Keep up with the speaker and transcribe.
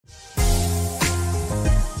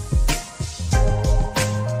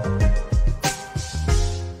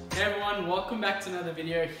back to another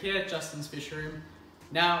video here at Justin's Fish Room.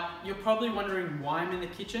 Now, you're probably wondering why I'm in the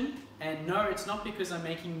kitchen, and no, it's not because I'm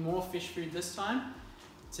making more fish food this time.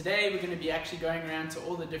 Today we're going to be actually going around to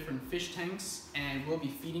all the different fish tanks and we'll be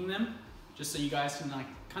feeding them, just so you guys can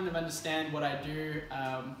kind of understand what I do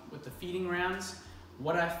with the feeding rounds,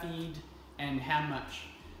 what I feed and how much.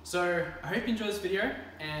 So I hope you enjoy this video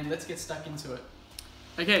and let's get stuck into it.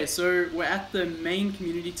 Okay, so we're at the main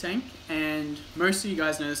community tank, and most of you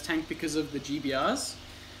guys know this tank because of the GBRs.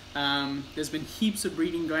 There's been heaps of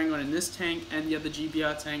breeding going on in this tank and the other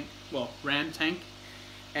GBR tank, well, ram tank.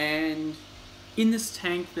 And in this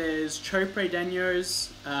tank there's Chopre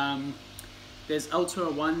Danios, there's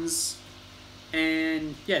Altua 1s,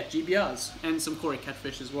 and yeah, GBRs, and some Koi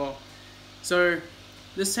catfish as well. So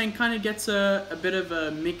this tank kind of gets a bit of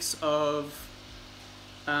a mix of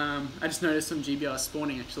I just noticed some GBR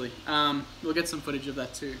spawning actually. We'll get some footage of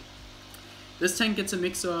that too. This tank gets a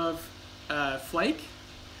mix of flake,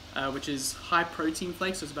 which is high protein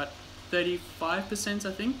flake, so it's about 35%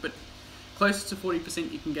 I think, but closer to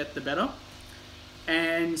 40% you can get the better.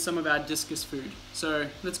 And some of our discus food. So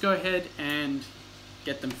let's go ahead and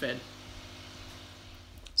get them fed.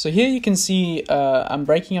 So here you can see I'm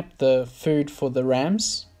breaking up the food for the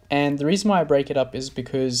rams, and the reason why I break it up is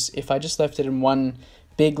because if I just left it in one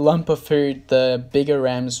big lump of food, the bigger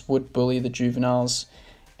rams would bully the juveniles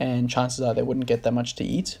and chances are they wouldn't get that much to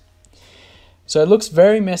eat. So it looks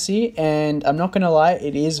very messy, and I'm not gonna lie,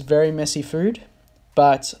 it is very messy food,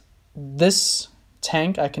 but this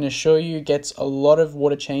tank, I can assure you, gets a lot of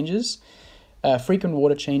water changes, frequent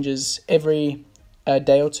water changes every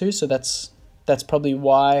day or two, so that's probably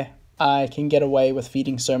why I can get away with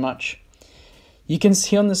feeding so much. You can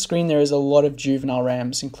see on the screen there is a lot of juvenile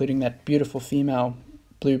rams, including that beautiful female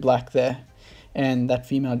blue-black there, and that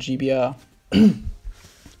female GBR.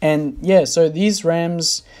 And yeah, so these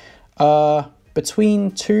rams are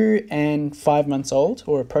between 2 and 5 months old,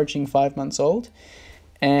 or approaching 5 months old,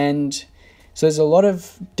 and so there's a lot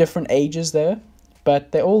of different ages there,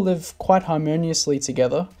 but they all live quite harmoniously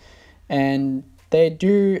together, and they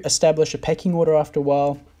do establish a pecking order after a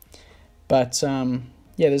while, but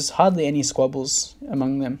yeah, there's hardly any squabbles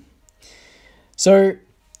among them. So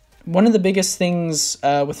one of the biggest things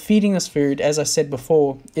with feeding this food, as I said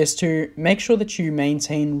before, is to make sure that you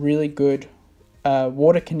maintain really good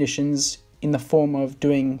water conditions in the form of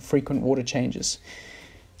doing frequent water changes.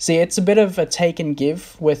 See, it's a bit of a take and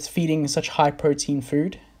give with feeding such high protein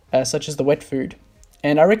food, such as the wet food.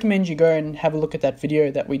 And I recommend you go and have a look at that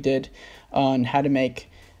video that we did on how to make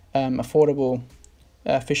affordable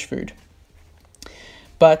fish food.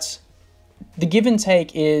 But the give and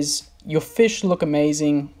take is your fish look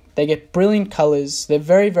amazing, they get brilliant colors, they're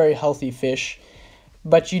very, very healthy fish,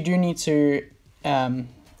 but you do need to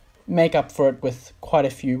make up for it with quite a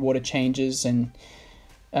few water changes and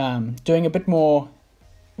doing a bit more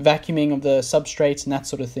vacuuming of the substrates and that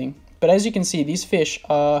sort of thing. But as you can see, these fish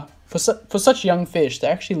are, for such young fish,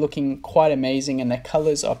 they're actually looking quite amazing, and their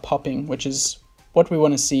colors are popping, which is what we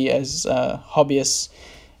want to see as hobbyists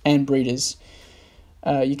and breeders.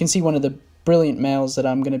 You can see one of the brilliant males that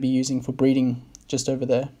I'm going to be using for breeding just over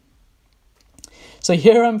there. So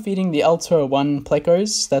here I'm feeding the Altua 1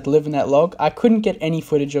 plecos that live in that log. I couldn't get any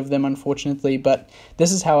footage of them, unfortunately, but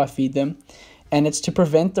this is how I feed them. And it's to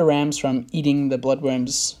prevent the rams from eating the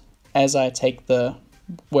bloodworms as I take the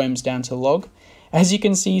worms down to the log. As you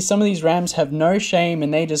can see, some of these rams have no shame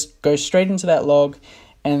and they just go straight into that log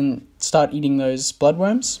and start eating those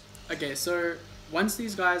bloodworms. Okay, so once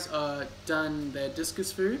these guys are done their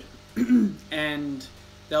discus food and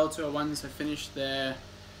the Altua 1s have finished their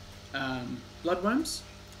bloodworms,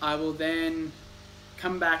 I will then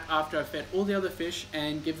come back after I've fed all the other fish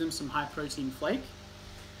and give them some high protein flake.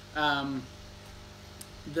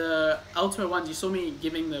 The Altua 1s, you saw me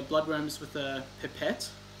giving the bloodworms with a pipette,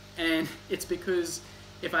 and it's because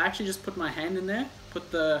if I actually just put my hand in there,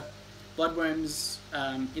 put the bloodworms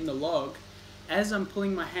in the log, as I'm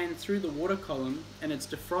pulling my hand through the water column and it's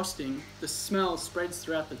defrosting, the smell spreads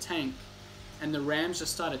throughout the tank and the rams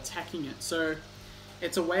just start attacking it. So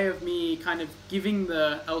it's a way of me kind of giving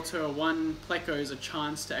the Altua 1 plecos a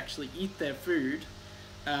chance to actually eat their food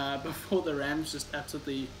before the rams just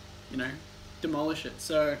absolutely, demolish it.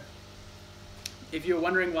 So if you're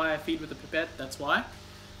wondering why I feed with a pipette, that's why.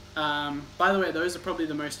 By the way, those are probably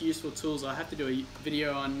the most useful tools. I'll have to do a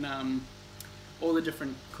video on all the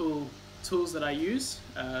different cool tools that I use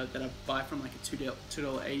that I buy from like a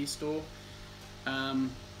 $2.80 store.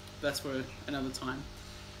 That's for another time.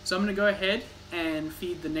 So I'm going to go ahead and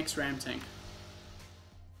feed the next ram tank.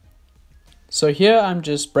 So here I'm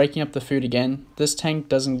just breaking up the food again. This tank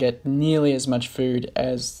doesn't get nearly as much food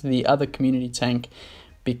as the other community tank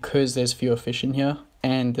because there's fewer fish in here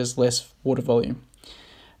and there's less water volume.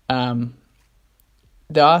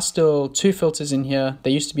 There are still 2 filters in here.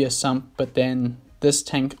 There used to be a sump, but then this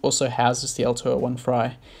tank also houses the L201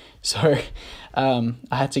 fry. So I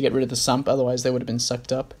had to get rid of the sump, otherwise they would have been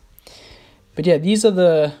sucked up. But yeah, these are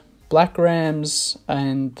the black rams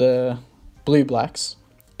and the blue blacks.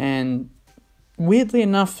 And weirdly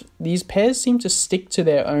enough, these pairs seem to stick to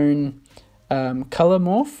their own color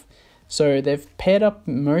morph. So they've paired up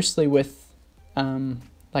mostly with,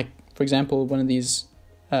 like for example, one of these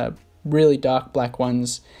really dark black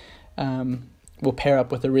ones will pair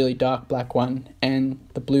up with a really dark black one, and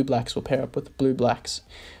the blue blacks will pair up with the blue blacks.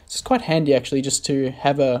 So it's quite handy actually just to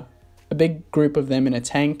have a big group of them in a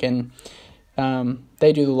tank, and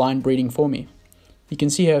they do the line breeding for me. You can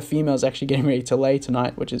see her female's actually getting ready to lay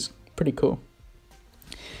tonight, which is pretty cool.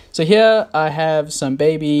 So here I have some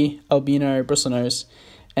baby albino bristlenose,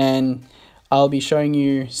 and I'll be showing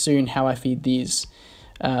you soon how I feed these.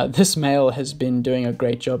 This male has been doing a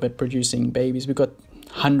great job at producing babies. We've got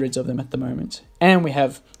hundreds of them at the moment. And we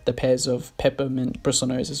have the pairs of peppermint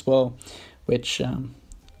bristlenose as well, which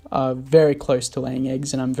are very close to laying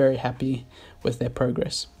eggs, and I'm very happy with their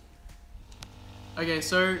progress. Okay,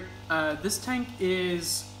 so this tank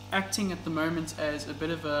is acting at the moment as a bit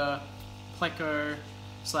of a pleco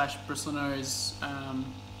 / bristlenose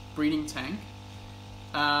breeding tank.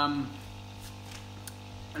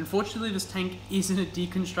 Unfortunately, this tank is in a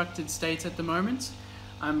deconstructed state at the moment.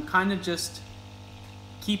 I'm kind of just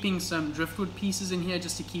keeping some driftwood pieces in here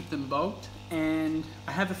just to keep them bulked, and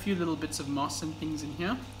I have a few little bits of moss and things in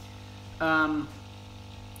here.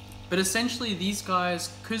 But essentially these guys,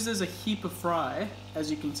 because there's a heap of fry, as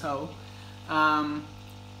you can tell,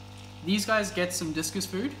 these guys get some discus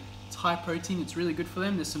food. It's high protein, it's really good for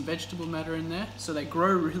them. There's some vegetable matter in there, so they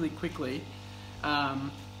grow really quickly.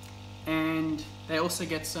 And they also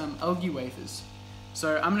get some algae wafers.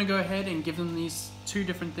 So I'm gonna go ahead and give them these 2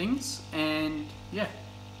 different things, and yeah,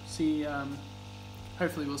 see,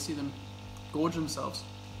 hopefully we'll see them gorge themselves.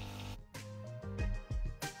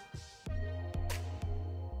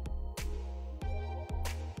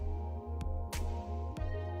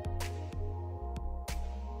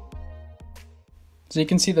 So you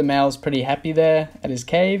can see the male's pretty happy there at his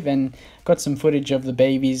cave, and got some footage of the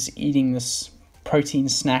babies eating this protein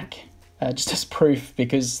snack just as proof,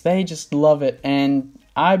 because they just love it, and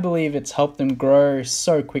I believe it's helped them grow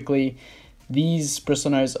so quickly. These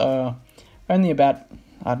bristlenose are only about,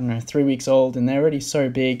 3 weeks old, and they're already so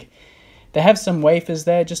big. They have some wafers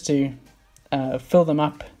there just to fill them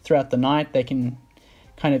up throughout the night. They can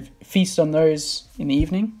kind of feast on those in the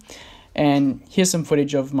evening. And here's some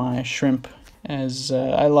footage of my shrimp, as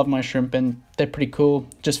I love my shrimp and they're pretty cool.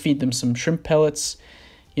 Just feed them some shrimp pellets.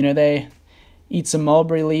 You know, they eat some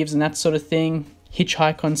mulberry leaves and that sort of thing.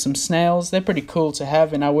 Hitchhike on some snails. They're pretty cool to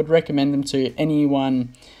have, and I would recommend them to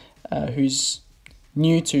anyone who's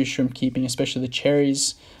new to shrimp keeping, especially the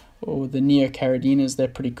cherries or the neocaradinas. They're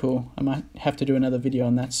pretty cool. I might have to do another video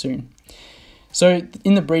on that soon. So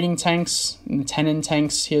in the breeding tanks, in the tannin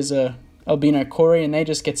tanks, here's a albino Cory, and they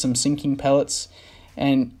just get some sinking pellets.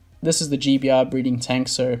 And this is the GBR breeding tank,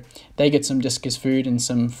 so they get some discus food and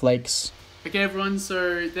some flakes. Okay everyone,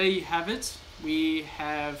 so there you have it. We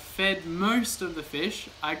have fed most of the fish.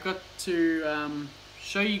 I got to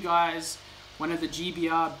show you guys one of the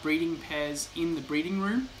GBR breeding pairs in the breeding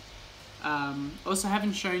room. Also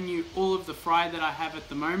haven't shown you all of the fry that I have at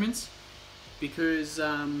the moment, because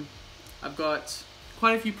I've got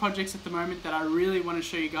quite a few projects at the moment that I really want to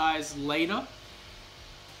show you guys later.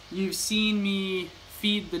 You've seen me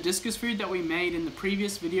feed the discus food that we made in the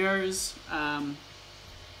previous videos,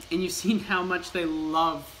 and you've seen how much they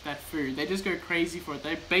love that food. They just go crazy for it.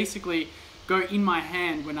 They basically go in my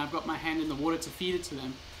hand when I've got my hand in the water to feed it to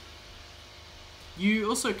them. You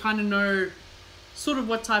also kind of know sort of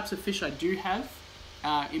what types of fish I do have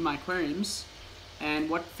in my aquariums and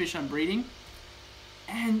what fish I'm breeding.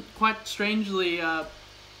 And quite strangely,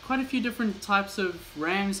 quite a few different types of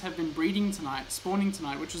rams have been breeding tonight, spawning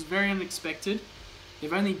tonight, which was very unexpected.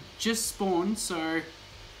 They've only just spawned, so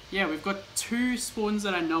yeah, we've got 2 spawns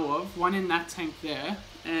that I know of, one in that tank there,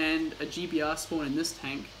 and a GBR spawn in this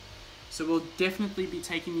tank. So we'll definitely be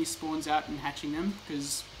taking these spawns out and hatching them,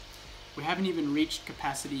 because we haven't even reached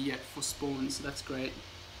capacity yet for spawns, so that's great.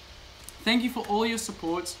 Thank you for all your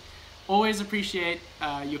support. Always appreciate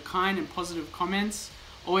your kind and positive comments.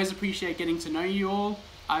 Always appreciate getting to know you all.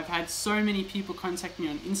 I've had so many people contact me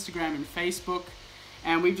on Instagram and Facebook,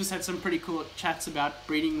 and we've just had some pretty cool chats about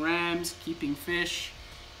breeding rams, keeping fish,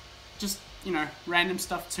 just you know, random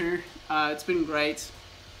stuff too. It's been great.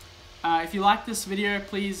 If you like this video,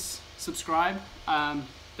 please subscribe.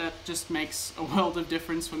 That just makes a world of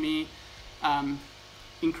difference for me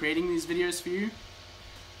in creating these videos for you.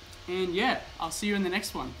 And yeah, I'll see you in the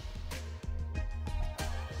next one.